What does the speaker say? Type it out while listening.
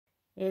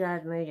Hey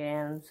guys, my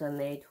jam. So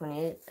May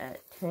 28th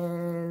at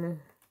 10:06.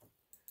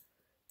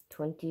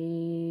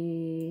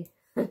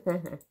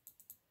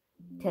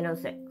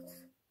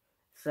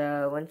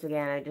 So once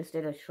again, I just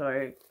did a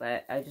short,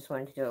 but I just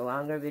wanted to do a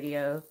longer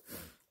video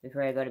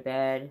before I go to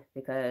bed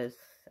because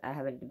I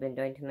haven't been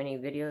doing too many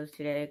videos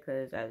today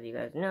because, as you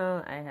guys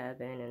know, I have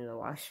been in the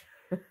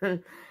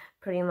washroom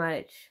pretty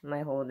much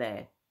my whole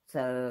day.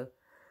 So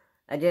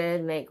I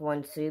did make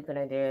one soup and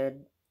I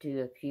did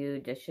do a few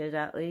dishes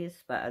at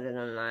least, but other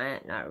than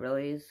that, not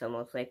really. So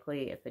most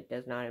likely, if it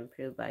does not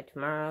improve by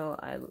tomorrow,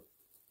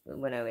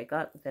 when I wake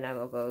up, then I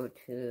will go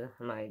to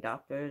my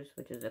doctor's,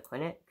 which is a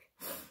clinic.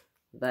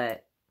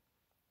 But,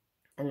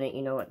 and then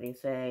you know what they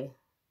say,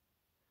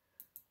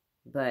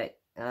 but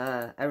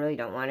I really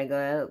don't want to go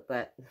out,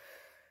 but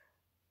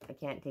I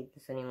can't take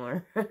this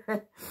anymore.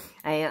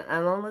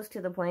 I'm almost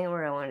to the point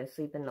where I want to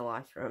sleep in the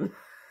washroom.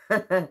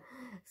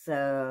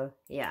 So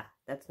yeah,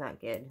 that's not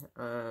good.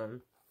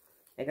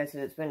 Like I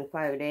said, it's been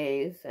 5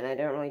 days, and I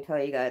didn't really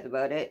tell you guys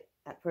about it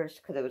at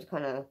first because it was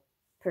kind of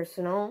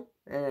personal,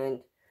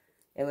 and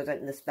it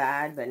wasn't this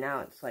bad, but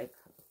now it's like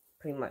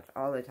pretty much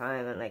all the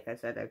time. And like I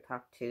said, I've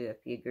talked to a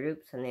few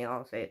groups, and they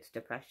all say it's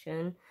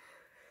depression.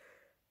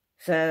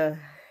 So,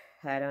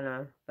 I don't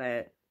know,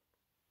 but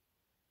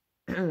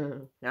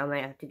now I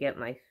might have to get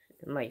my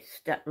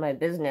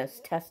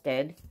business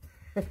tested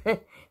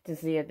to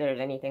see if there's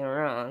anything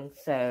wrong.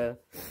 So,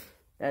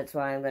 that's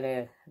why I'm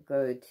gonna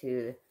go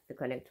to the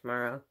clinic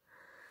tomorrow.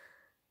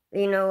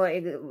 You know what,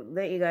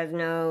 let you guys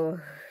know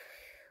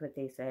what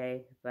they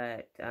say,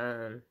 but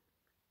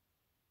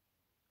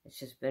it's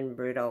just been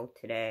brutal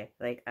today.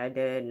 Like, I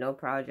did no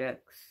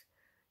projects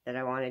that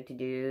I wanted to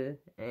do,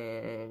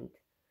 and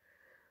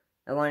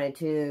I wanted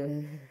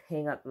to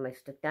hang up my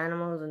stuffed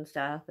animals and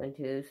stuff and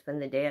to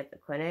spend the day at the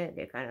clinic.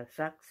 It kind of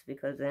sucks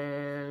because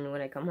then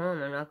when I come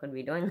home, I'm not going to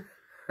be doing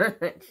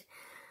much.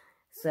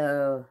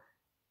 So,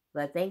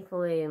 but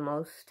thankfully,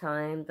 most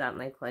times at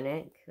my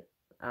clinic,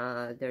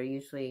 they're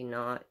usually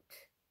not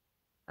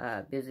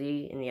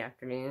busy in the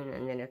afternoon,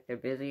 and then if they're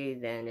busy,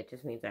 then it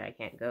just means that I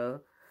can't go.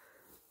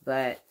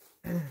 But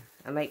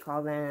I might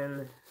call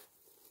them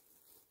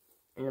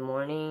in the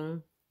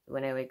morning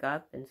when I wake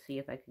up and see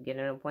if I could get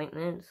an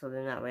appointment, so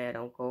then that way I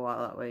don't go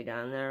all that way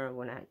down there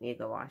when I need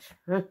the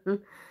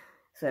washroom.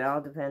 So it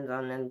all depends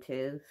on them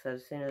too. So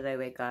as soon as I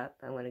wake up,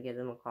 I'm going to give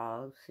them a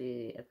call,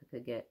 see if I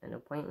could get an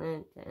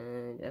appointment,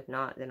 and if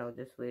not, then I'll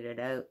just wait it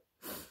out,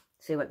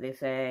 see what they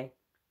say.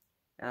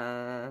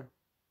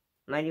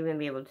 Might even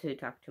be able to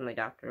talk to my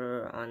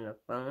doctor on the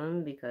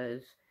phone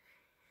because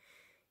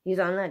he's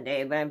on that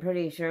day, but I'm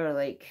pretty sure,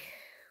 like,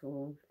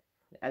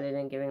 other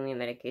than giving me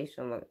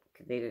medication, what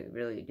could they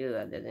really do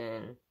other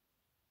than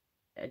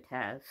a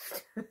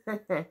test?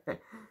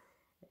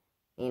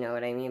 You know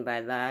what I mean by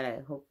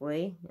that,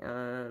 hopefully.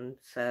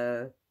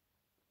 So,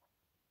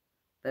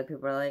 but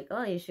people are like,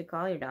 oh, you should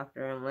call your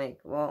doctor. I'm like,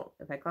 well,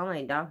 if I call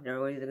my doctor,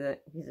 what is he gonna,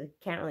 he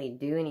can't really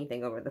do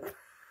anything over the phone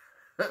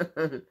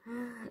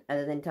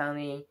other than tell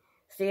me,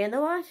 stay in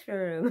the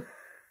washroom.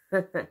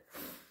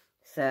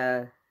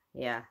 So,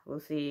 yeah, we'll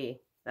see.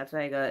 That's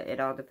why I go,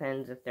 it all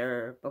depends if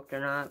they're booked or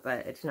not,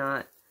 but it's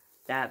not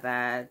that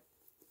bad.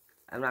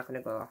 I'm not going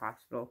to go to the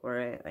hospital for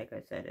it. Like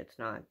I said, it's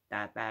not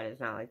that bad. It's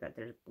not like that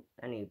there's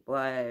any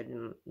blood,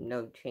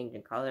 no change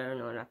in color,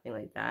 no nothing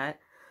like that.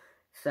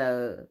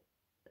 So,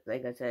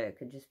 like I said, it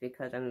could just be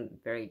because I'm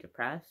very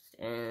depressed,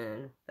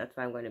 and that's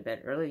why I'm going to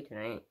bed early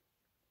tonight.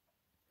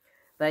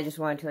 But I just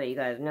wanted to let you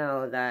guys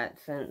know that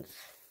since,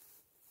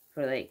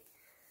 for like,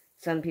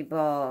 some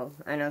people,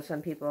 I know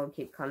some people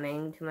keep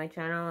coming to my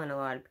channel, and a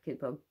lot of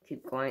people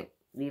keep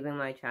leaving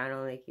my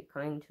channel, they keep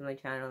coming to my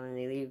channel, and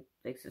they leave,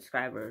 like,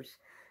 subscribers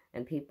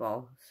and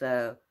people.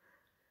 So,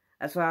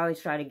 that's why I always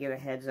try to give a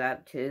heads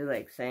up, too,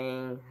 like,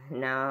 saying,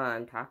 now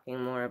I'm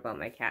talking more about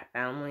my cat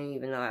family,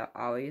 even though I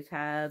always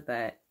have,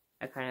 but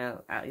I kind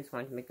of at least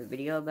want to make a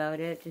video about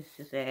it, just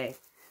to say,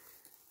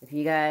 if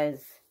you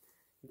guys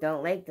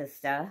don't like this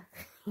stuff,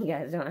 you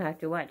guys don't have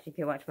to watch. You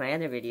can watch my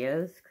other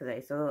videos, because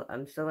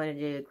I'm still going to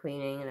do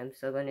cleaning, and I'm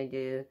still going to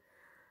do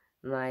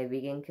my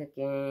vegan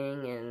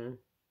cooking and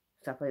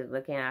stuff like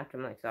looking after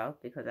myself,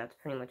 because that's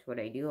pretty much what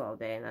I do all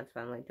day. And that's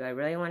why I'm like, do I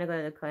really want to go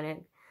to the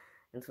clinic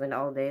and spend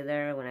all day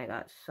there when I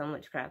got so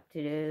much crap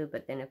to do?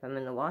 But then if I'm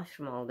in the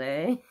washroom all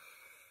day,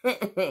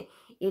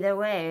 either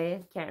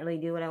way, can't really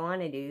do what I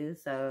want to do.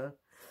 So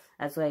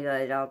that's why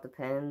it all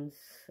depends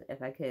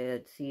if I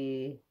could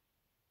see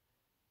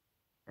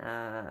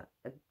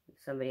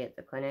somebody at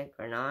the clinic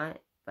or not.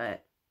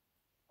 But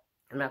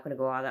I'm not going to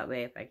go all that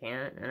way if I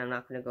can't, and I'm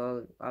not going to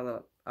go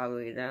all the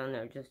way down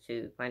there just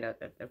to find out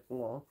that they're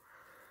full,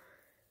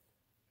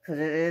 because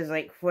it is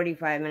like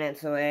 45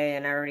 minutes away,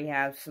 and I already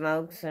have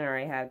smokes and I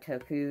already have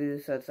tofu,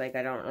 so it's like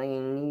I don't really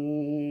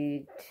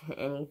need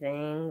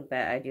anything.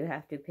 But I do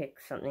have to pick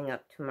something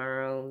up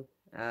tomorrow,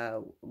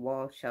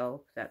 wall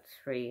shelf that's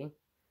free,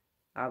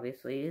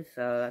 obviously,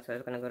 so that's why I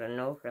was going to go to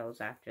No Frills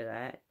after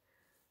that.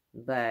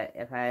 But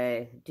if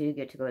I do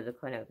get to go to the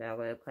clinic, then I'll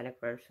go to the clinic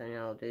first, and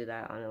I'll do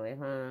that on the way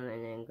home,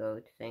 and then go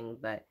to things.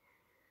 But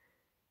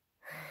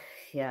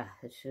yeah,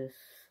 it's just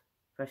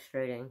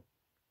frustrating.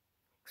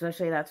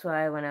 Especially that's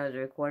why when I was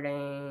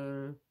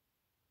recording,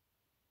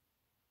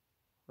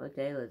 what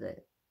day was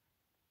it?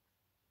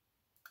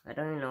 I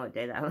don't even know what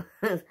day that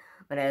was.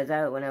 When I was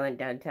out, when I went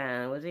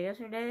downtown. Was it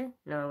yesterday?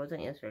 No, it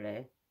wasn't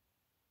yesterday.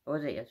 Or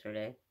was it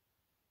yesterday?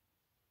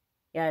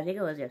 Yeah, I think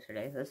it was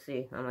yesterday. Let's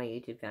see, on my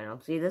YouTube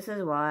channel. See, this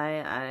is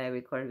why I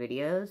record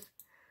videos.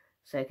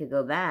 So I could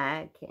go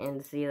back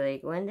and see,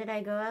 like, when did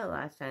I go out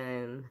last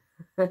time?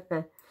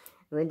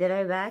 When did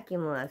I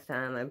vacuum last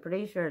time? I'm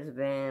pretty sure it's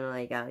been,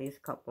 like, at least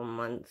a couple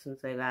months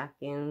since I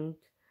vacuumed.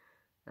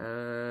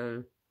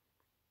 So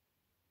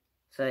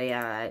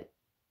yeah,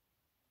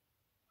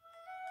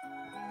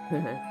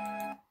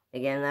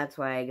 again, that's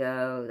why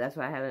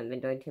I haven't been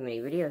doing too many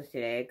videos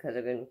today, because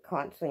I've been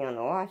constantly on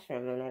the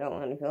washroom, and I don't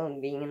want to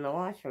film being in the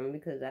washroom,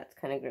 because that's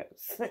kind of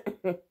gross.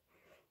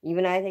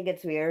 Even I think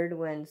it's weird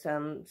when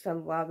some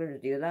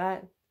vloggers do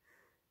that.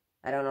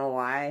 I don't know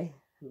why,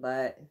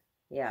 but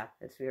yeah,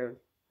 it's weird.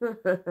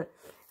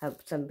 How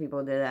some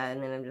people do that,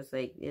 and then I'm just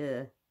like,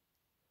 ew.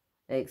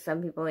 Like,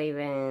 some people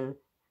even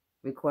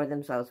record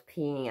themselves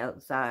peeing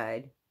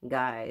outside,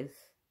 guys,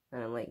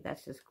 and I'm like,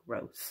 that's just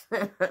gross.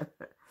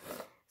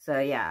 So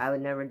yeah, I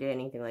would never do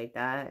anything like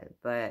that,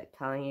 but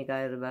telling you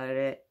guys about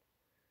it,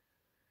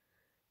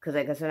 because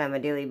like I said, I'm a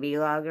daily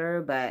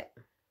vlogger, but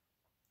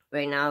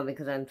right now,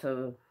 because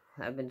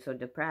I've been so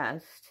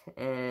depressed,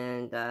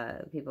 and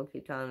people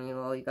keep telling me,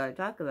 well, you gotta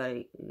talk about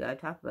it,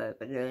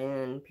 but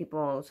then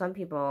some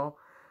people,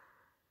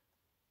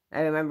 I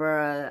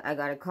remember I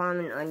got a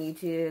comment on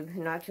YouTube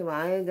not too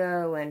long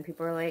ago when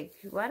people were like,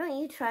 why don't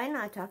you try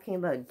not talking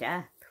about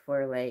death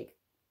for like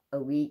a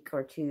week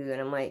or two,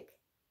 and I'm like,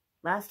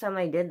 last time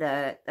I did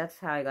that, that's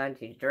how I got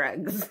into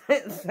drugs.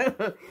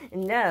 So,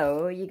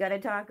 no, you gotta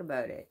talk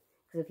about it.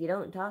 Because if you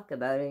don't talk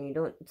about it and you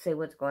don't say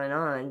what's going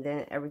on,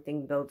 then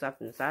everything builds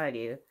up inside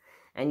you.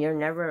 And you're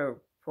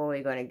never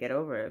fully going to get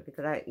over it.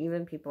 Because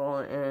even people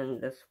in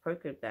the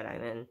support group that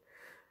I'm in,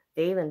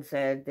 they even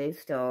said they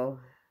still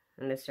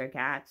miss their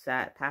cats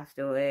that passed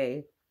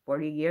away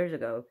 40 years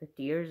ago,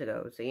 50 years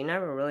ago. So you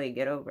never really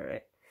get over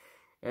it.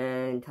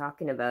 And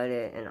talking about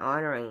it and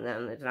honoring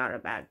them is not a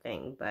bad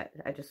thing. But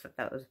I just thought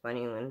that was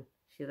funny when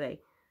she's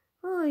like,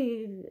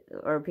 oh,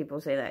 or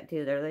people say that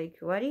too. They're like,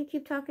 why do you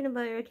keep talking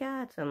about your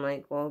cats? I'm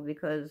like, well,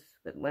 because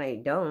when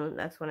I don't,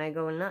 that's when I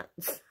go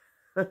nuts.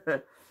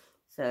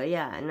 So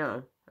yeah,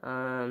 no.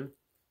 And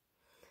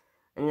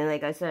then,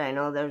 like I said, I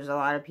know there's a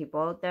lot of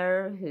people out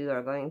there who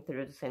are going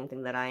through the same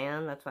thing that I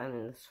am. That's why I'm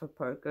in the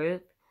support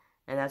group.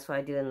 And that's why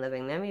I do in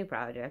Living Memory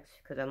Projects.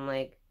 Because I'm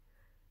like,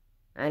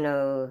 I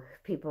know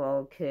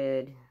people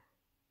could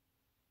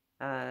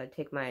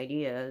take my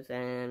ideas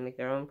and make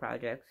their own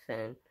projects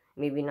and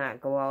maybe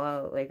not go all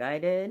out like I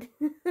did.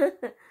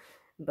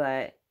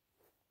 But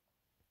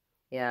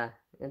yeah,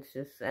 it's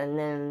just, and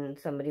then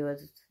somebody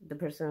was the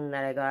person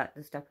that I got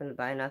the stuff from the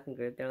Buy Nothing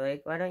group. They're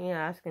like, why don't you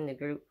ask in the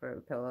group for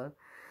a pillow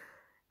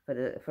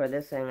for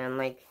this thing? I'm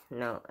like,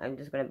 no, I'm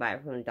just gonna buy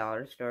it from the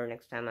dollar store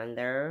next time I'm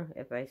there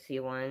if I see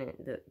one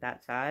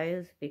that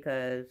size,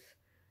 because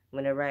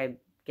whenever I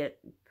get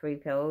free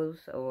pillows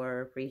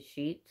or free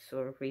sheets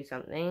or free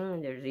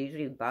something, there's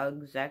usually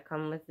bugs that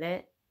come with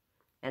it.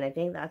 And I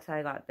think that's how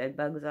I got bed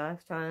bugs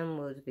last time,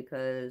 was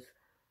because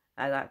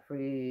I got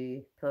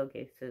free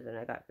pillowcases and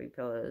I got free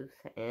pillows,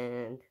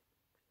 and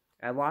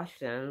I washed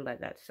them,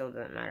 but that still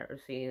doesn't matter.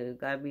 So you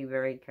gotta be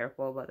very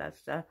careful about that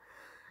stuff.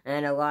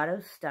 And a lot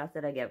of stuff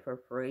that I get for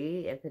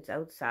free, if it's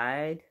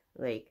outside,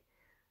 like,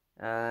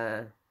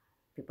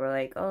 people are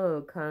like,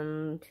 oh,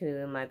 come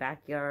to my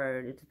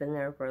backyard, it's been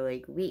there for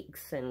like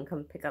weeks, and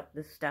come pick up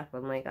this stuff.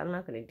 I'm like, I'm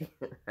not gonna do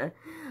that.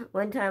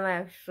 One time I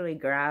actually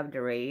grabbed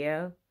a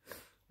radio,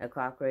 a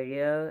clock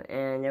radio,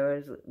 and there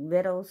was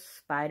little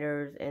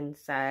spiders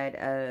inside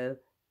of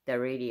the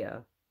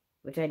radio,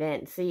 which I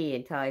didn't see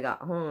until I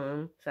got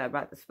home. So I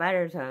brought the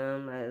spiders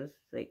home. I was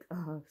like,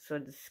 oh, so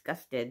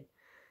disgusted.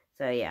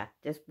 So yeah,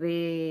 just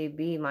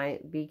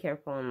be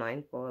careful and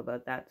mindful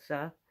about that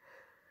stuff.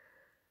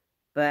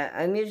 But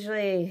I'm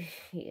usually,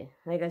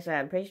 like I said,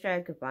 I'm pretty sure I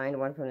could find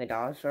one from the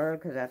dollar store,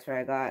 because that's where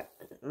I got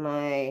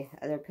my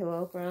other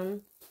pillow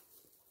from.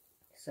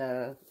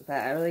 So, but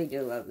I really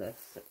do love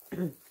this.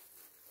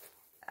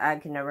 I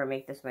could never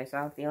make this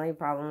myself. The only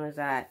problem is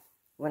that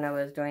when I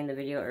was doing the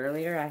video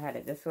earlier, I had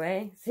it this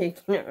way, so you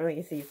can't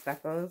really see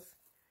speckles,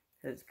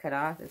 because it's cut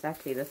off. It's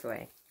actually this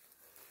way.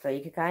 So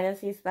you can kind of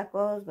see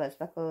speckles, but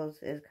speckles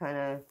is kind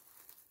of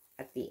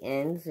at the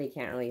end, so you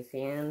can't really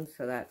see them.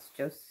 So that's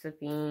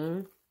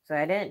Josephine. So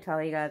I didn't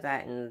tell you guys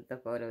that in the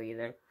photo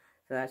either.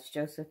 So that's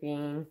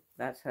Josephine,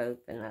 that's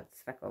Hope, and that's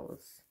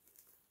Speckles.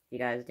 If you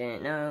guys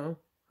didn't know,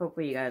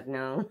 hopefully you guys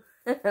know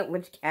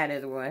which cat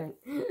is what.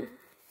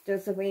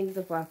 Josephine's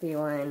the fluffy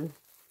one,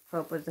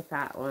 Hope was the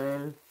fat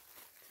one,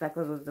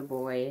 Speckles was the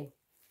boy.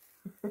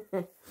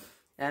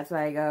 That's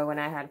why I go, when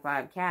I had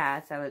 5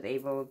 cats, I was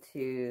able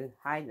to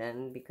hide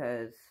them,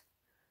 because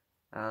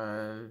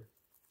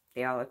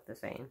they all look the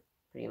same,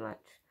 pretty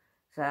much.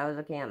 So I was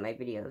looking at my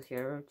videos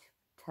here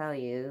to tell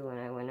you when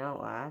I went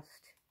out last.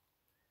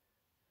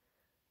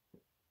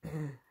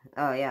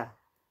 Oh, yeah.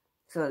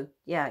 So,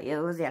 yeah, it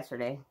was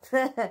yesterday.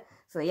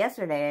 So,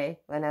 yesterday,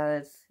 when I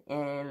was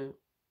in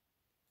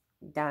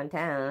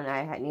downtown,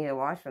 I needed a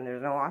washroom.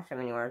 There's no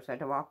washroom anywhere, so I had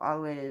to walk all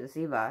the way to the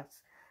C-Bus,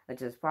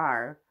 which is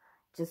far,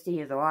 just to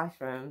use the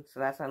washroom. So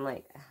that's why I'm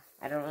like,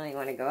 I don't really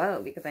want to go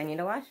out because I need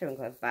a washroom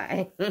close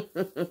by.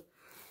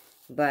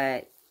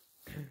 But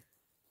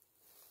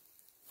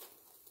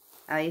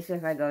at least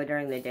if I go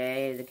during the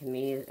day,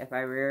 if I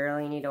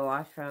really need a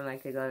washroom, I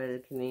could go to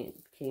the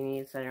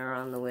community center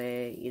on the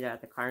way, either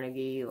at the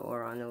Carnegie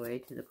or on the way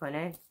to the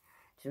clinic.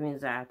 Which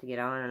means I have to get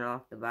on and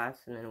off the bus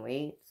and then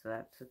wait, so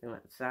that's something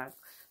that sucks.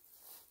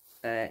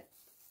 But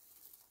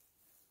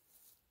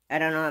I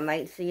don't know, I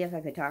might see if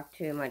I could talk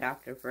to my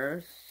doctor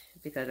first,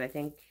 because I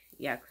think,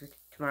 yeah, because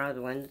tomorrow's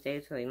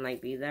Wednesday, so he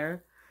might be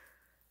there.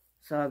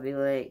 So I'll be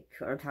like,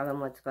 or tell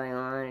them what's going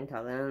on and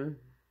tell them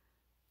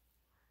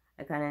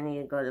I kind of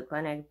need to go to the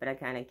clinic, but I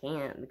kind of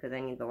can't because I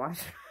need the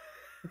washroom.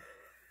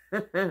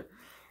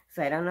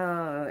 So I don't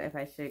know if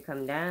I should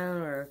come down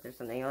or if there's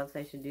something else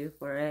I should do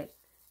for it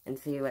and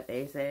see what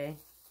they say.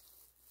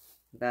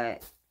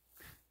 But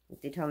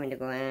if they tell me to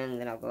go in,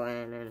 then I'll go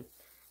in. And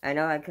I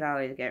know I could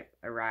always get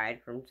a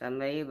ride from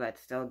somebody, but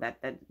still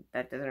that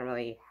doesn't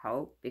really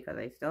help because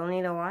I still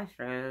need a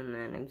washroom,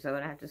 and I'm still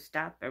going to have to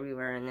stop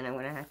everywhere, and then I'm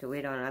going to have to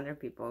wait on other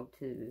people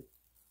to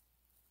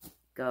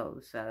go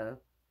to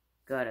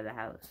the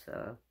house.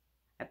 So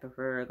I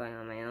prefer going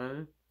on my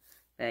own.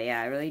 But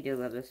yeah, I really do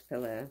love this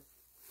pillow.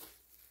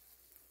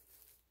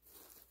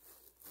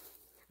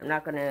 I'm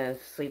not going to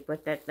sleep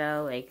with it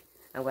though. Like,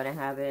 I'm going to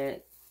have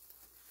it.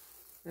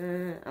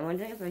 I'm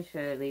wondering if I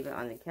should leave it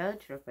on the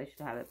couch or if I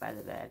should have it by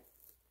the bed.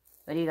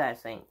 What do you guys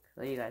think?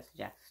 What do you guys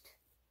suggest?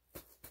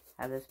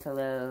 Have this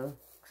pillow,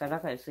 because I'm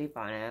not going to sleep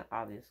on it,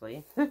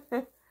 obviously.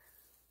 Because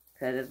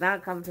it's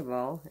not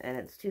comfortable and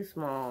it's too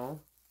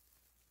small.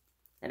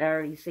 And I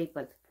already sleep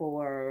with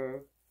 3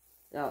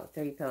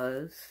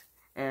 pillows.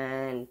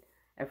 And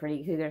a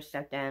Freddy Cougar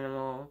stuffed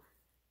animal,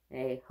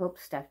 a Hope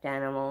stuffed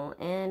animal,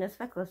 and a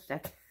Speckles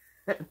stuffed animal.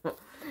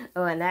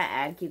 Oh, and that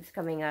ad keeps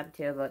coming up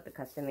too about the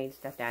custom-made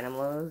stuffed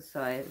animals.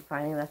 So I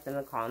finally left them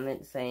a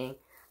comment saying,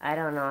 I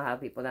don't know how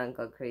people don't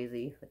go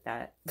crazy with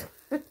that.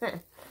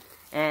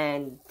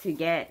 And to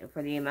get,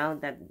 for the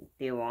amount that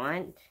they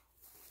want,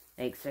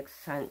 like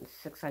 $600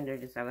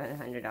 to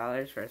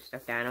 $700 for a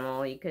stuffed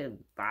animal, you could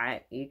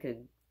buy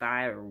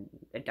or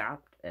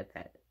adopt a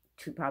pet.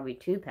 Probably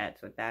 2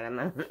 pets with that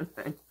amount of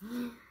money.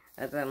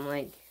 That's what I'm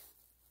like,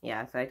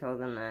 yeah, so I told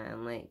them that.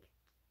 I'm like,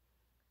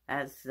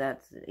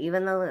 that's,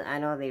 even though I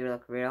know they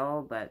look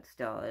real, but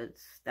still,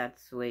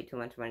 that's way too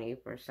much money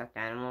for a stuffed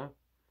animal,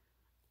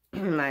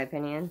 in my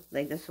opinion.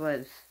 Like, this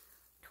was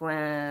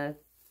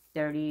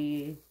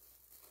 30,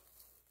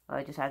 oh,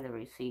 I just had the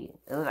receipt.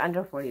 It was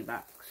under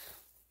 $40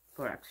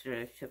 for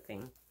extra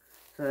shipping,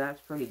 so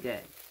that's pretty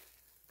good.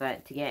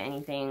 But to get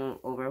anything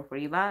over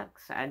 $40,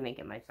 I'd make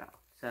it myself,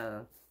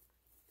 so,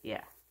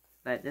 yeah.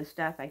 But this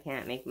stuff I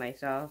can't make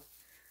myself.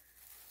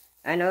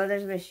 I know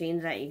there's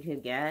machines that you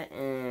could get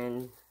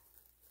and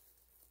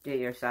do it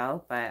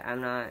yourself, but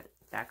I'm not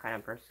that kind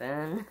of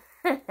person.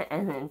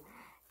 And then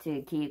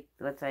to keep,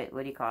 what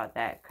do you call it,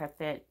 that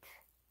carpet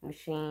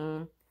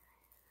machine?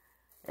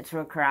 It's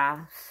for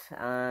crafts.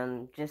 I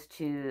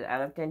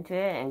looked into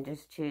it, and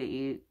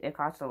it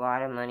costs a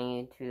lot of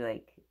money to,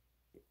 like,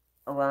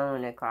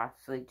 alone it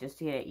costs, like, just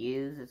to get it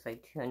used, it's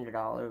like $200,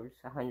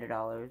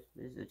 $100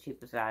 is the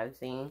cheapest I've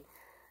seen.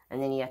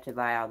 And then you have to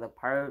buy all the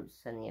parts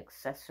and the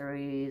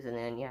accessories, and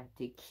then you have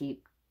to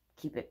keep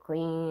it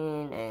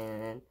clean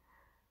and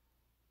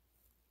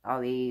all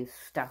these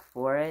stuff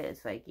for it.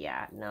 It's like,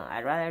 yeah, no,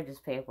 I'd rather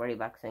just pay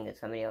 $40 and get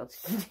somebody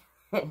else to do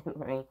it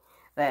for me.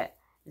 But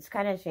it's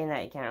kind of a shame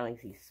that you can't really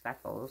see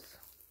speckles.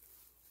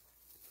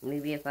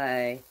 Maybe if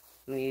I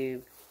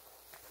move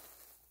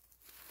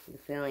the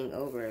filling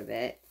over a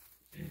bit,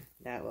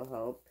 that will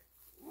help.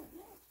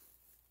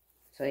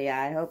 So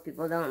yeah, I hope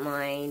people don't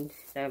mind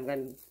that I'm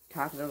going to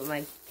talk about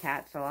my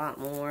cats a lot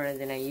more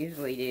than I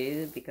usually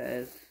do,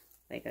 because,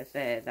 like I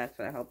said, that's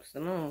what helps the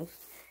most.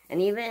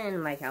 And even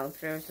my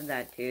counselor said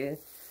that too.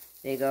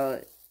 They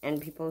go,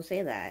 and people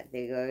say that.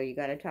 They go, you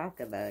gotta talk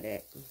about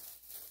it.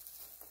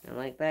 I'm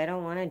like, but I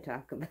don't want to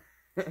talk about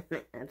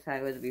it. That's how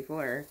it was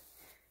before.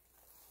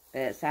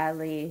 But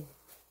sadly,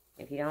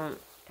 if you don't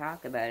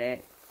talk about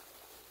it,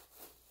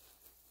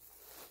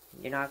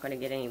 you're not going to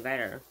get any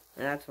better.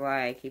 And that's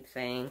why I keep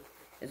saying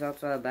it's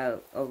also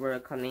about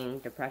overcoming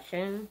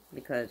depression,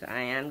 because I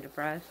am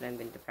depressed, and I've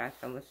been depressed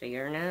almost a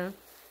year now.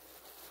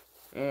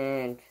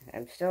 And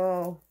I'm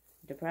still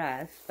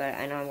depressed, but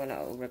I know I'm going to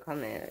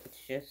overcome it.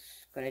 It's just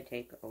going to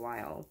take a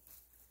while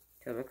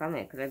to overcome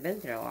it, because I've been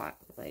through a lot.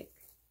 Like,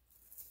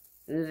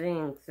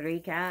 losing 3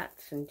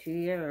 cats in 2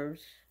 years,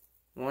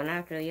 one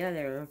after the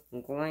other,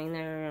 and going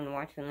there and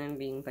watching them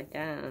being put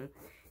down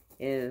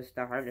is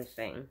the hardest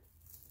thing.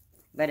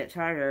 But it's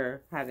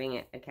harder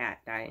having a cat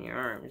die in your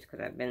arms, because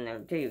I've been there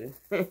too.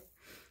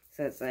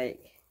 So it's like,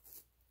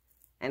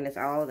 I miss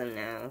all of them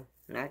now.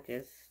 Not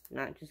just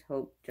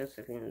Hope,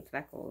 Josephine, and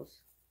Speckles.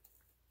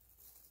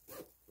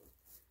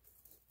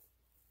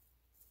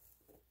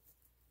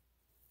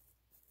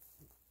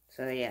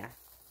 So yeah.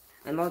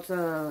 I'm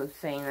also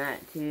saying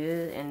that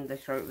too in the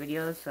short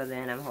videos, so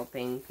then I'm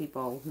hoping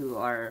people who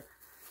are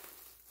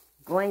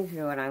going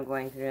through what I'm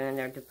going through and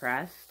they're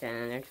depressed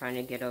and they're trying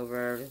to get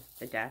over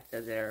the death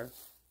of their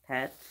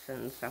pets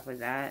and stuff like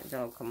that,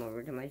 they'll come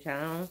over to my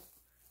channel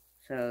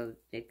so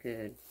they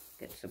could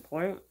get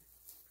support.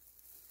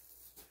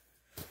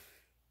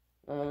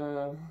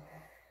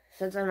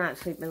 Since I'm not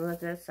sleeping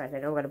with this, I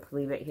think I'm going to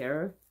leave it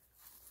here,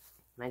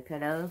 my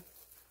pillow.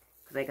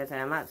 Because like I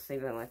said, I'm not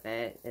sleeping with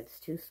it. It's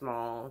too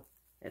small.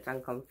 It's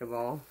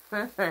uncomfortable.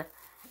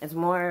 It's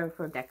more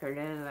for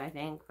decorative, I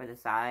think, for the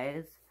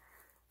size.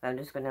 So I'm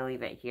just going to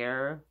leave it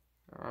here.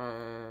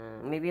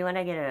 Maybe when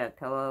I get a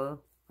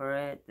pillow for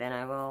it, then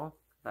I will.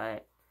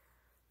 But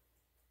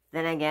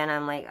then again,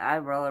 I'm like, I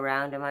roll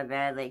around in my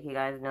bed. Like you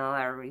guys know,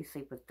 I already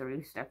sleep with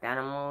 3 stuffed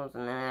animals.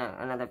 And then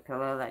another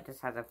pillow that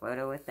just has a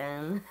photo with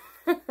them.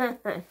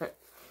 I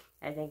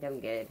think I'm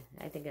good.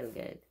 I think I'm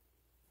good.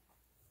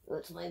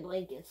 What's my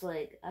blankets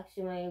like?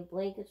 Actually, my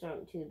blankets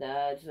aren't too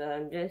bad. So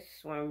I'm just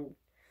want to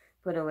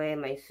put away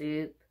my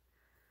soup.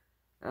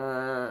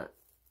 And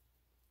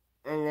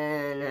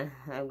then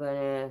I'm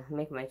gonna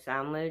make my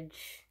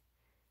sandwich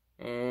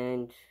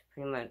and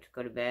pretty much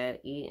go to bed,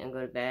 eat and go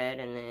to bed,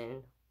 and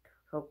then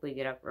hopefully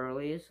get up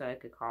early so I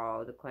could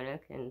call the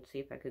clinic and see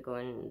if I could go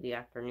in the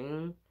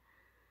afternoon.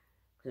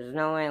 Because there's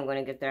no way I'm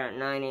gonna get there at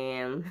 9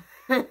 a.m.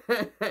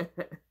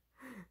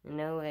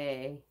 No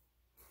way.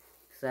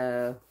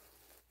 So,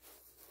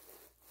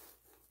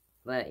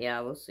 but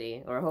yeah, we'll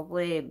see. Or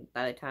hopefully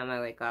by the time I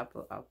wake up,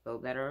 I'll feel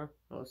better.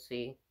 We'll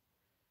see.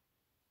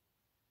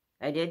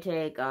 I did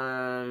take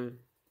a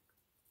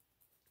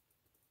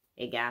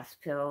gas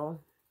pill,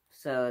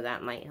 so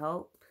that might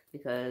help,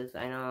 because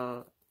I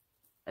know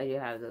I do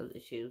have those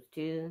issues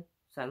too,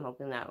 so I'm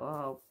hoping that will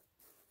help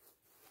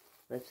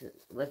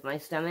with my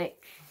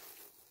stomach.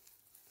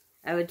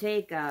 I would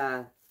take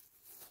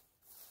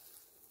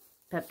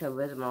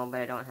Pepto-Bismol,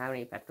 but I don't have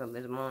any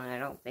Pepto-Bismol, and I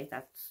don't think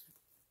that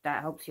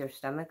helps your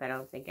stomach. I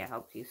don't think it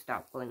helps you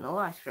stop going to the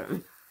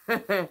washroom.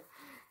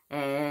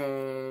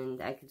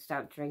 And I could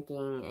stop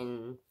drinking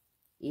and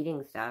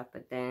eating stuff,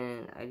 but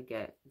then I'd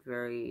get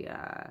very,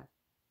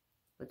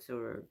 what's the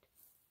word?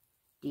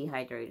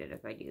 Dehydrated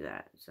if I do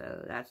that.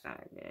 So that's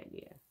not a good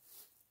idea.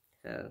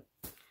 So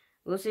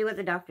we'll see what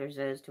the doctor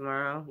says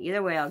tomorrow.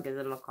 Either way, I'll give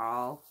them a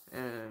call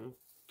and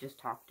just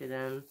talk to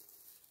them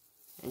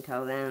and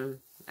tell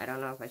them I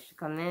don't know if I should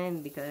come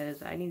in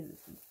because I'm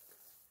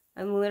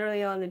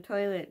literally on the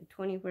toilet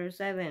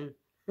 24/7.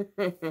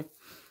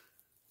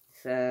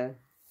 So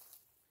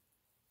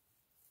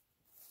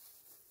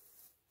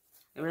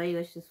I really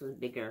wish this was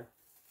bigger.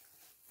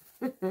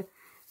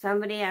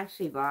 Somebody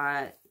actually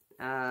bought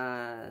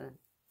 10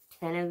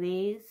 of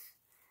these,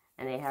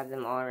 and they have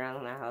them all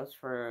around the house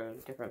for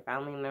different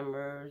family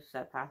members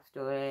that passed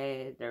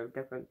away, their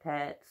different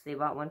pets. They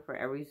bought one for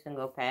every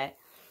single pet.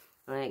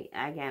 Like,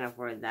 I can't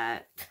afford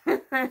that.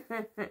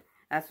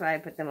 That's why I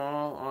put them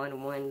all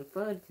on one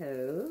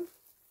photo.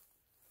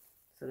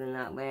 So then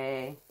that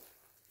way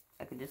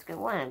I could just get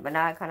one. But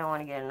now I kind of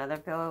want to get another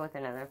pillow with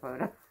another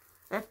photo.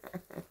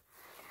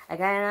 I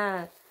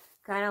kind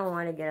of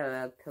want to get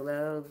a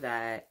pillow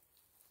that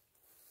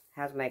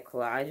has my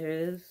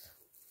collages.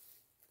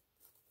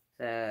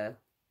 So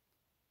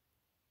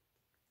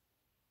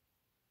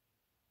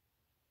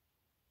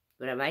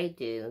what I might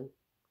do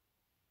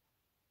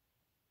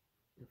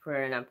for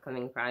an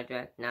upcoming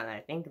project, now that I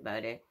think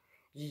about it,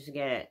 is just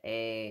get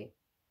a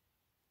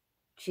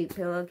cheap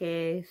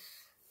pillowcase.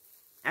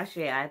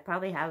 Actually, I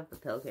probably have a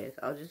pillowcase.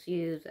 I'll just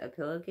use a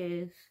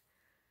pillowcase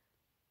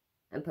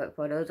and put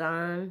photos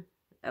on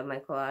of my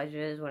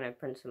collages when I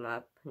print them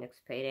up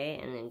next payday,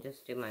 and then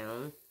just do my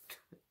own.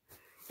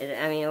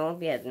 I mean, it won't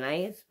be as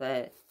nice,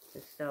 but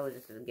it's still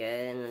just as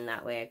good, and then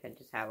that way I could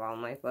just have all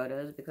my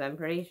photos, because I'm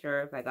pretty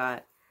sure if I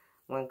got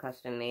one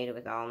custom made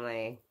with all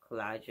my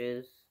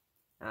collages,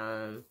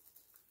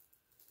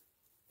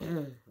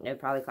 it'd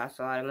probably cost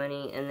a lot of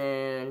money. And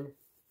then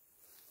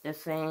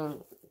just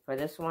saying, for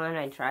this one,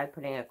 I tried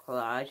putting a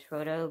collage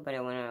photo, but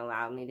it wouldn't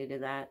allow me to do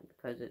that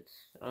because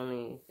it's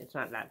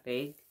not that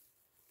big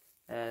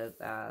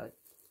to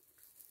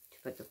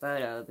put the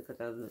photo because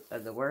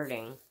of the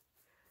wording.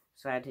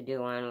 So I had to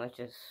do one with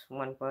just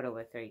one photo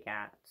with 3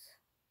 cats.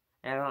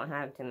 And I don't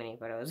have too many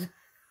photos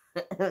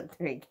with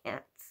 3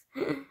 cats.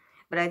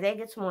 But I think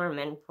it's more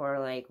meant for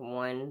like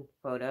one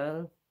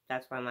photo.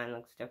 That's why mine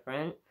looks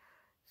different.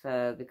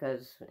 So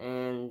because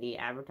in the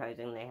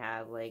advertising they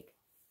have like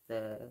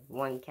the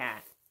 1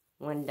 cat,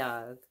 1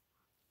 dog,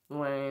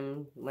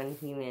 one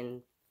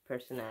human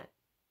personette.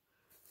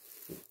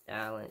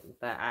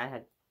 But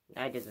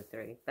I did the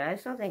 3. But I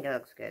still think it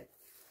looks good.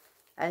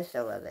 I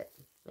still love it.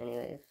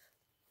 Anyways.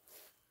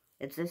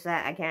 It's just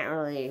that I can't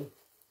really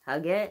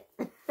hug it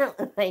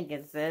like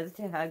it says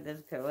to hug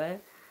this pillow.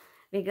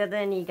 Because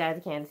then you guys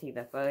can't see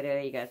the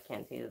photo. You guys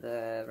can't see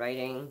the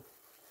writing.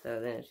 So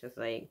then it's just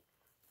like,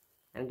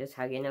 I'm just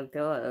hugging a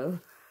pillow.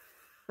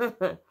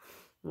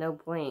 No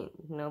point.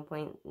 No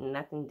point.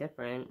 Nothing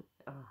different.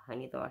 Oh, I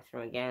need the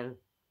washroom again.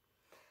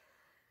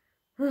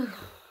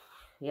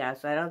 Yeah,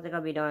 so I don't think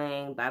I'll be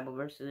doing Bible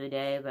verse of the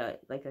day,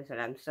 but like I said,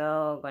 I'm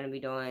still going to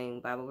be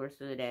doing Bible verse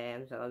of the day.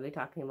 I'm still going to be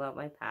talking about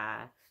my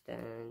past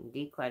and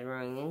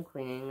decluttering and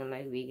cleaning and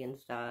my vegan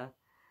stuff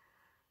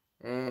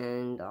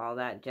and all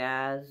that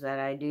jazz that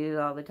I do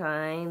all the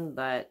time,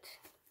 but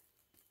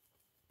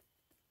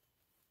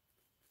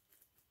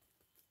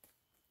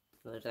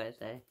what was I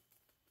say?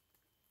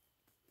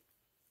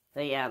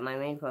 But yeah, my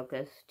main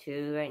focus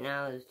too right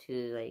now is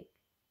to like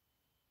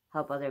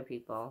help other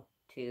people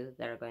too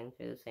that are going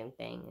through the same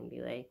thing and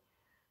be like,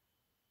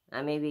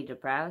 I may be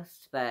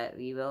depressed, but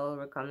we will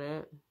overcome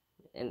it.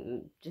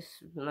 It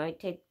just might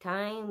take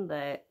time,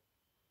 but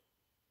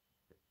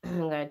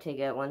I'm gotta take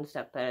it one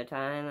step at a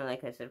time. And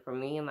like I said, for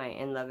me, my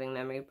in loving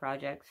memory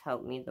projects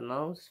helped me the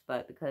most.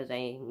 But because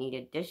I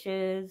needed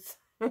dishes,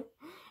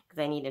 because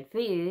I needed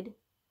food,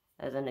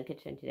 I was in the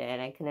kitchen today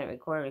and I couldn't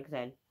record because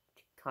I'd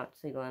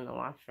constantly go in the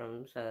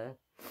washroom. So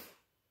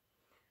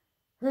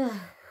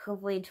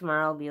hopefully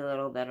tomorrow will be a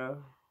little better.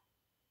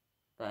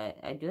 But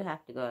I do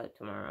have to go out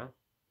tomorrow.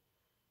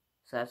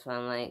 So that's why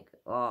I'm like,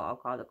 well, I'll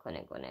call the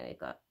clinic when I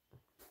wake up.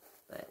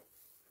 But,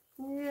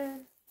 yeah.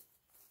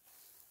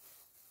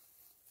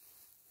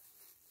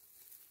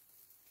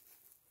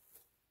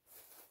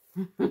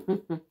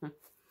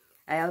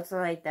 I also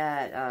like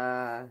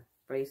that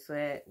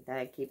bracelet that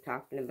I keep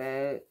talking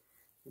about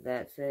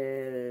that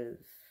says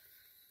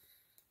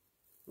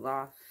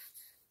lost.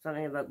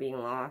 Something about being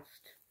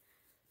lost.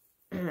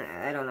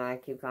 I don't know, I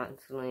keep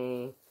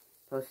constantly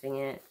posting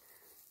it.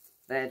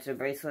 But it's a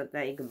bracelet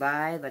that you could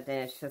buy, but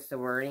then it's just the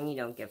wording. You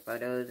don't get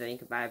photos, and you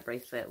could buy a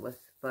bracelet with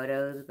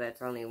photos, but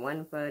it's only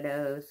one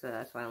photo, so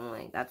that's why I'm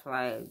like, that's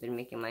why I've been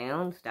making my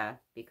own stuff,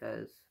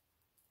 because,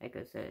 like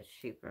I said, it's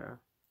cheaper.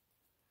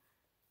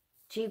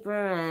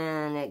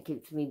 And it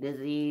keeps me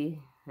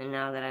busy, and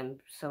now that I'm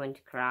so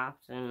into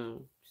crafts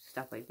and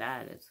stuff like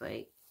that, it's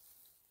like,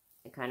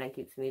 it kind of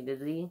keeps me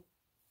busy,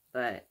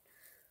 but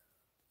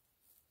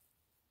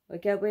I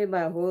can't believe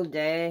my whole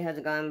day has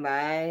gone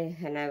by,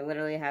 and I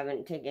literally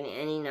haven't taken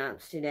any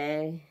naps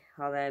today.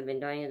 All that I've been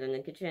doing is in the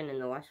kitchen, in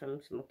the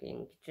washroom,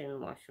 smoking, kitchen,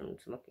 washroom,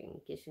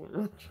 smoking,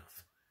 kitchen.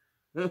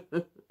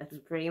 That's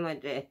pretty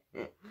much it.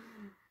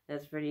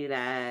 That's pretty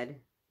bad.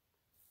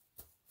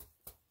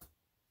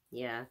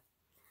 Yeah.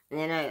 And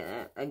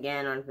then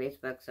again, on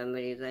Facebook,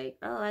 somebody's like,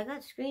 oh, I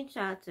got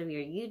screenshots of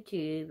your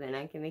YouTube, and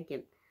I can make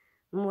it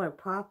more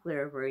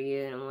popular for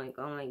you. And I'm like,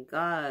 oh my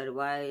god,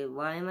 why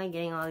am I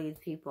getting all these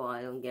people?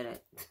 I don't get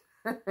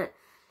it.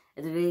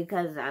 It's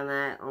because I'm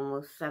at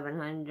almost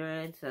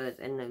 700, so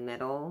it's in the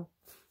middle,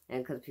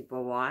 and because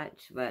people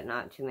watch, but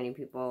not too many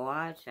people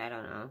watch. I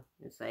don't know.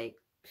 It's like,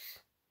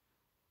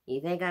 you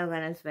think I'm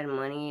gonna spend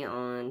money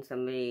on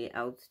somebody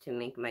else to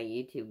make my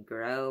YouTube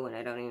grow when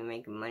I don't even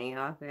make money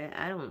off it?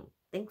 I don't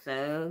think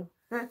so.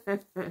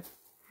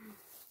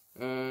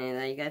 And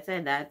like I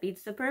said, that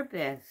beats the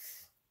purpose.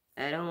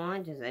 I don't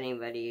want just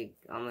anybody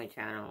on my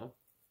channel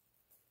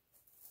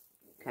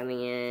coming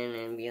in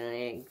and being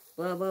like,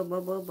 blah, blah, blah,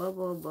 blah, blah,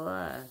 blah,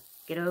 blah.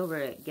 Get over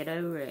it, get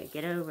over it,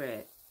 get over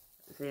it.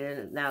 See,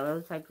 now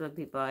those types of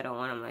people I don't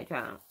want on my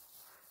channel.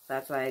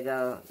 That's why I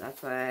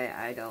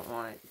don't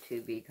want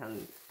to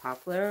become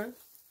popular.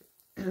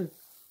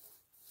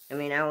 I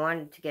mean, I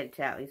wanted to get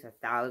to at least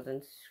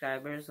 1,000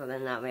 subscribers, so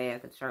then that way I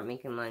could start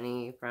making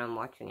money from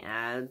watching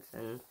ads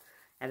and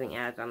having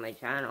ads on my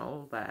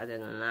channel, but other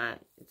than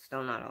that, it's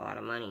still not a lot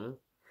of money.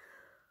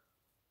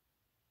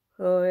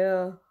 Oh,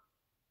 yeah.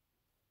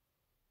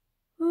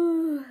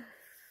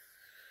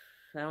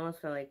 I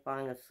almost feel like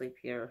falling asleep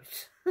here.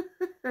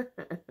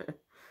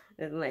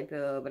 With my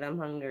pillow, but I'm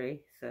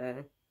hungry,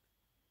 so.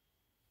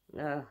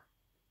 The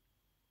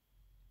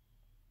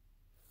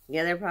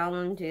other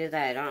problem, too, is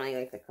that I don't really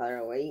like the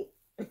color white.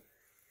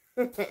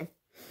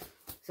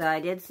 So I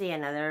did see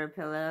another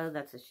pillow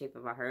that's the shape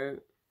of a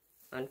heart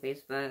on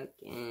Facebook,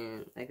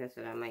 and like I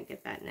said, I might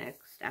get that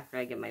next after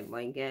I get my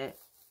blanket.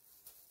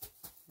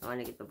 I want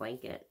to get the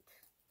blanket.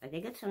 I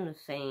think it's from the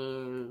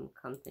same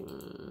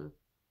company.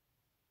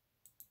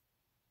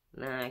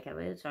 Man, I can't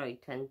believe it's already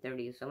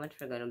 10:30. So much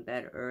for going to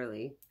bed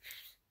early.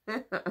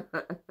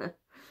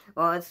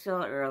 Well, it's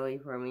still early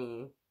for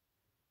me.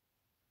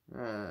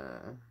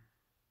 I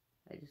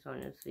just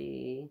want to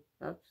see.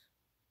 Oops,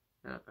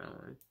 not wrong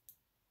one.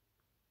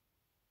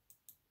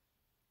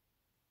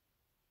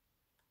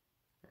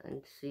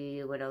 And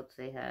see what else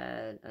they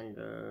had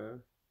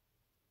under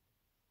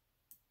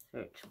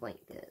search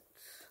blankets.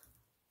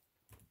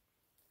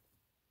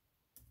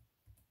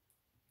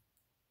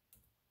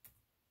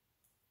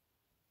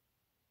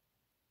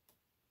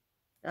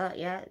 Oh,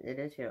 yeah, it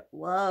is here.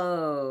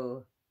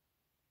 Whoa!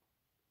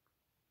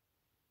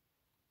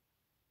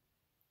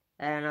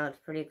 I don't know, it's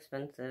pretty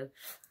expensive.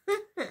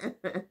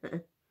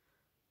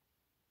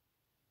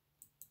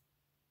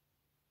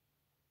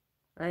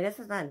 I guess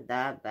it's not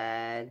that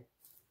bad.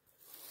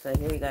 So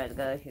here you guys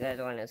go if you guys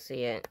want to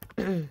see it.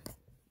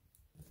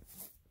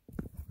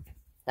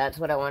 That's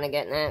what I want to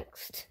get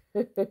next.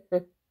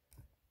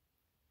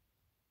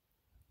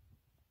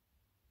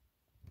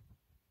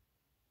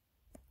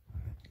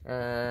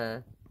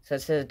 So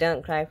it says,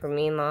 "Don't cry for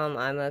me, Mom.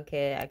 I'm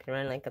okay. I can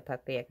run like a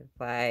puppy. I can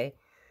fly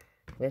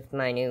with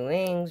my new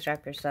wings.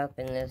 Wrap yourself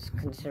in this.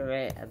 Consider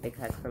it a big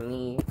hug from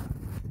me.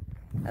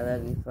 I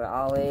love you for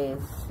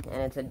always."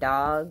 And it's a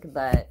dog,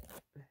 but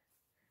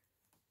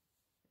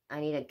I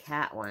need a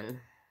cat one.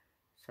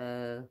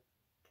 So,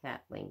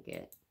 cat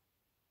blanket.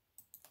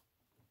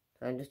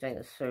 So I'm just doing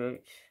a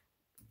search.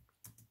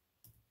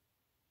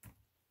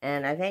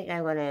 And I think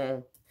I'm going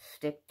to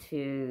stick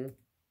to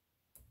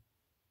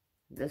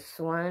this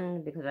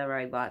one because I've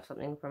already bought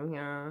something from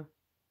here.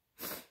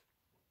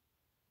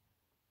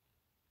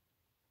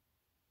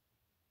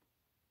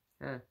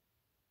 Huh.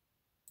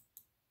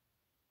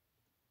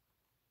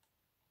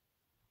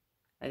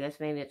 I guess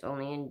maybe it's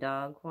only in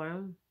dog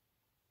form.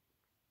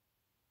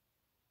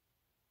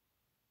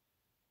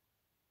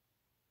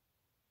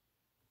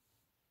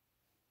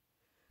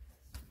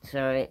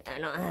 Sorry, I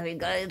don't have you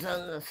guys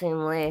on the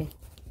same way.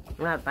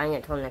 I'm not buying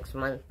it till next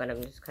month, but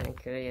I'm just kind of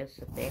curious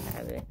if they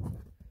have it.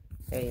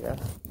 There you go.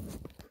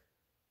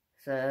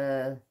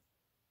 So,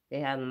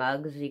 they have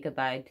mugs you could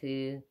buy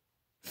too.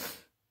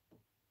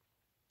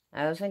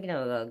 I was thinking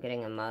about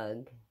getting a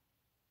mug.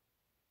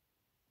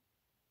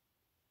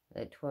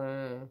 Up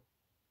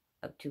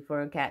to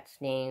 4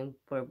 cats' name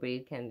for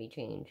breed can be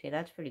changed. Yeah,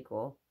 that's pretty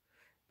cool.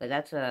 But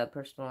that's a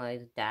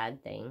personalized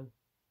dad thing.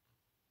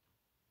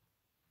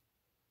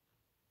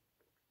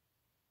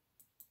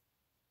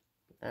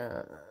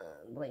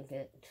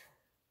 Blanket.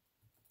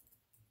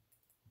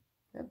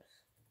 Oops.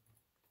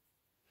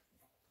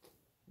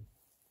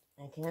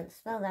 I can't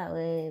spell that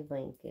way.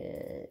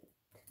 Blanket.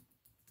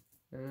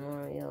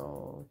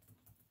 Memorial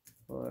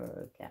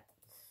for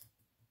cats.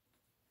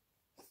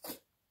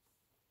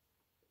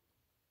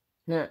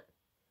 Huh.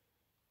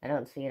 I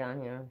don't see it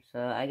on here.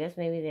 So I guess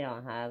maybe they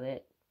don't have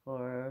it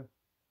for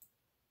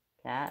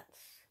cats.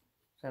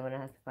 So I'm going to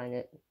have to find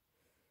it.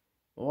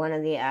 One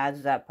of the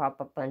ads that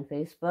pop up on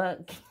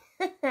Facebook.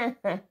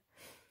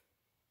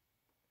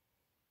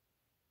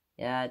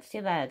 Yeah, it's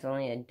too bad it's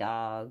only a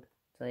dog.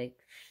 It's like,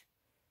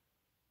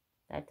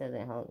 that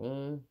doesn't help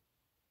me.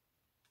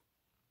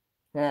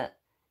 The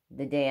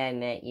day I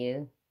met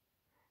you.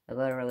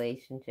 About a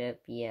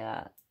relationship.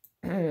 Yeah.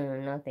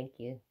 No, thank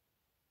you.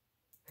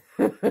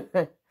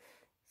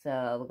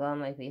 So, we'll go on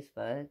my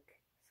Facebook.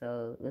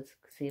 So, let's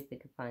see if we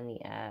can find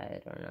the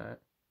ad or not.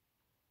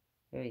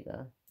 Here we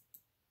go.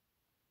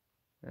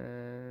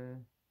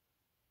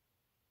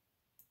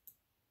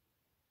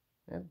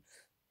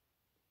 Oops.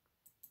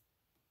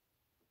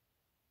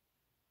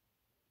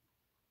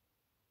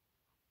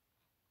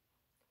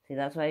 See,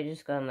 that's why I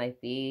just go on my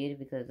feed,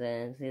 because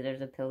then, see,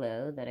 there's a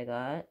pillow that I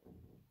got. So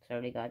I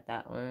already got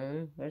that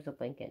one. Where's the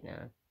blanket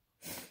now?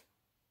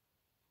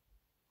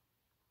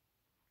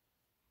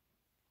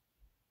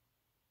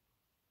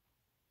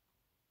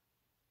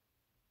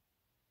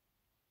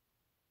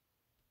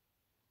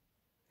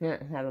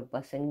 Have a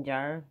blessing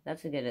jar.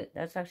 That's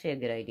actually a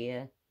good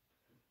idea.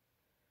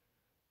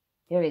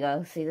 Here we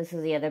go. See, this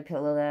is the other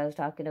pillow that I was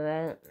talking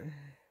about.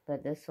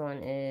 But this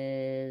one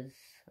is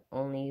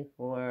only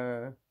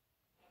for,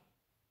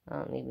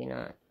 oh, maybe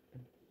not.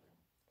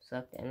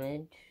 Select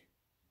image.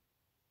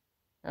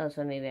 Oh,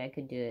 so maybe I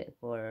could do it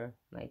for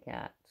my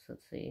cats.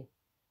 Let's see.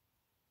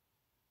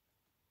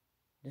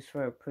 Just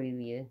for a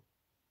preview.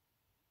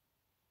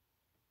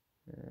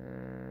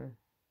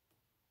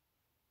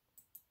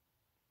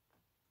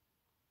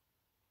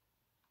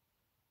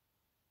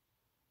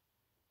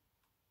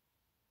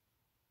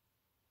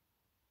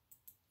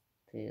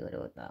 See what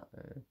about that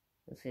one.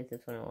 Let's see if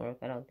this one will work.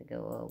 I don't think it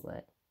will,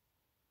 but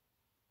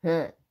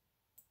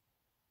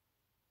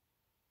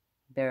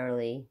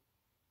barely.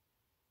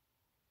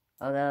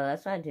 Although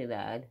that's not too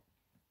bad.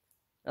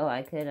 Oh,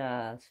 I could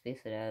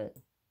space it out.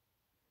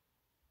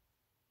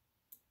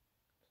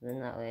 So then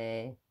that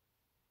way,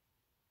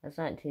 that's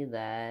not too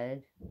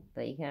bad,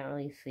 but you can't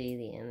really see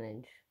the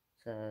image.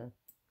 So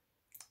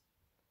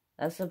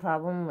that's the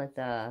problem with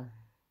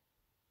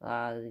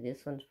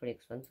this one's pretty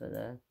expensive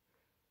though.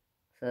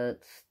 So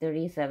it's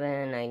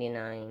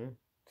 $37.99.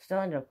 Still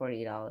under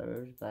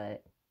 $40,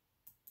 but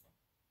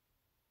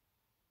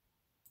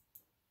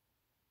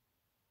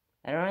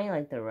I don't really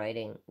like the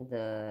writing,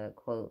 the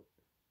quote.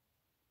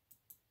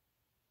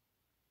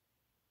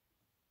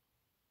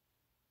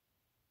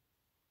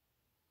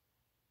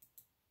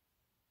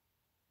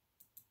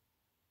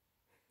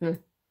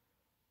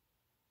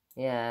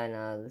 Yeah,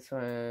 no, this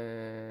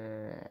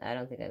one, I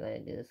don't think I'm gonna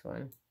do this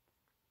one.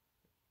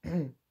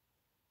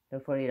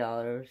 For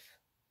 $40.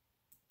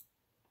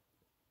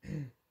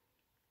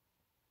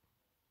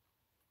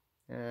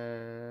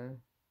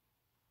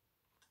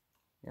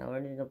 Now where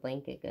did the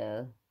blanket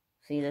go?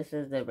 See, this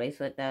is the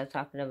bracelet that I was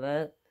talking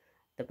about.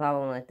 The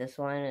problem with this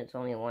one, it's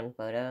only one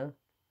photo.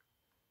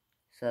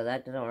 So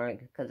that doesn't work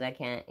because I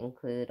can't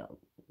include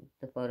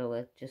the photo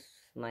with just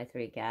my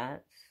 3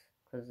 cats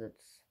because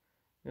it's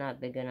not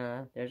big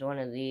enough. There's one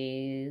of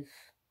these,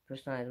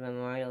 personalized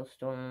memorial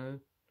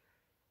stone.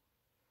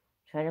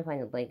 Trying to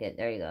find the blanket.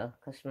 There you go.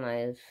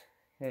 Customize.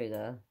 Here you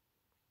go.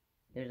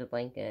 There's a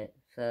blanket.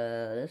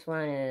 So this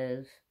one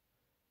is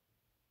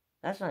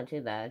That's not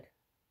too bad.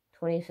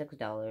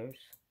 $26.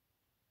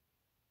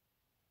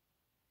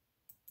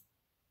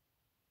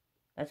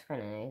 That's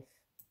kind of nice.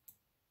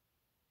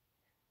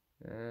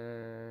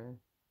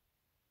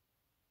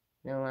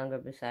 No longer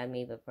beside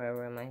me, but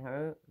forever in my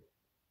heart.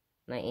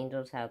 My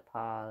angels have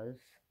paws.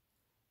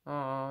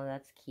 Oh,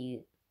 that's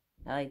cute.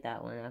 I like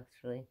that one,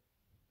 actually.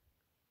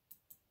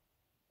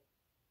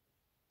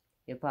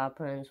 Your paw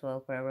prints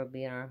will forever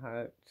be in our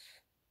hearts.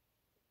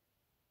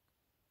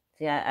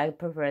 See, I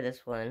prefer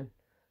this one.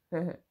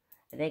 I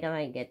think I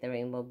might get the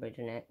Rainbow Bridge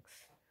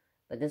next.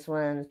 But this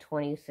one's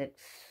 $26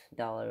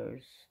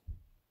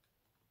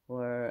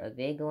 for a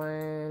big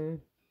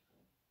one.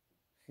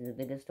 See, the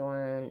biggest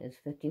one is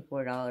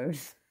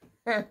 $54.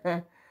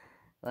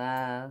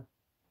 Wow.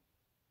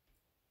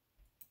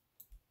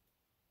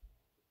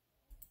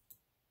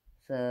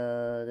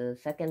 So the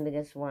second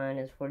biggest one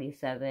is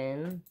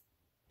 $47,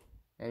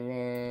 and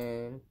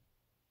then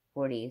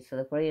 $40. So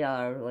the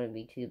 $40 wouldn't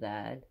be too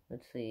bad.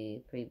 Let's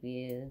see,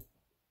 preview.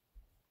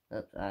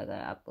 Oops, I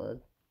gotta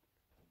upload.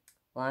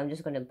 Well, I'm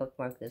just gonna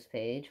bookmark this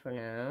page for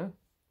now,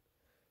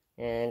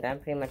 and I'm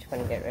pretty much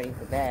gonna get ready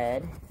for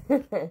bed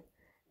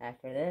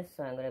after this.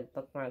 So I'm gonna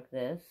bookmark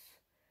this.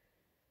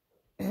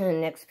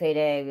 Next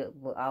payday,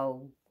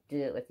 I'll do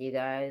it with you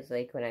guys,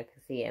 like when I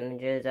can see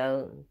images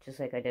out, just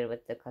like I did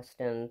with the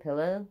custom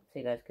pillow, so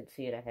you guys could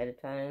see it ahead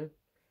of time.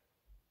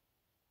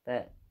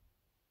 But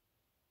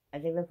I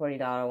think the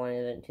 $40 one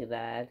isn't too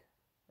bad.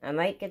 I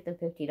might get the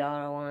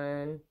 $50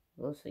 one.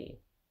 We'll see.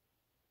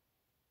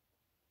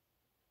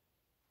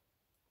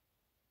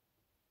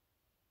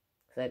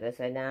 Like I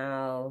said,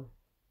 now,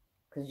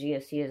 because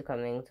GSC is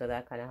coming, so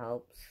that kind of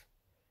helps.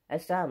 I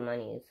still have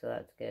money, so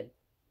that's good.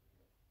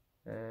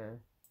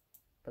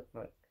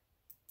 Bookmark.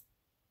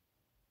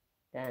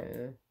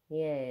 Done.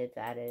 Yay, it's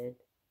added.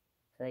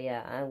 So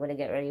yeah, I'm gonna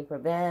get ready for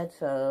bed.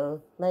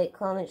 So like,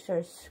 comment,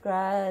 share,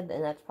 subscribe,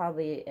 and that's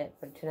probably it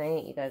for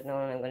tonight. You guys know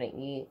what I'm gonna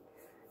eat.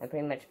 I'm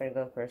pretty much gonna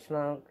go for a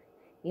smoke,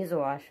 use the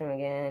washroom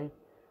again,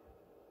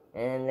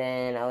 and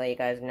then I'll let you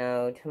guys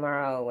know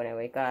tomorrow when I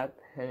wake up,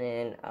 and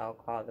then I'll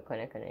call the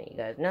clinic and let you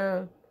guys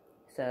know.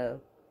 So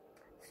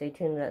stay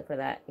tuned for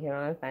that here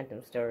on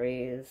Phantom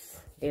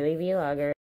Stories Daily Vlogger.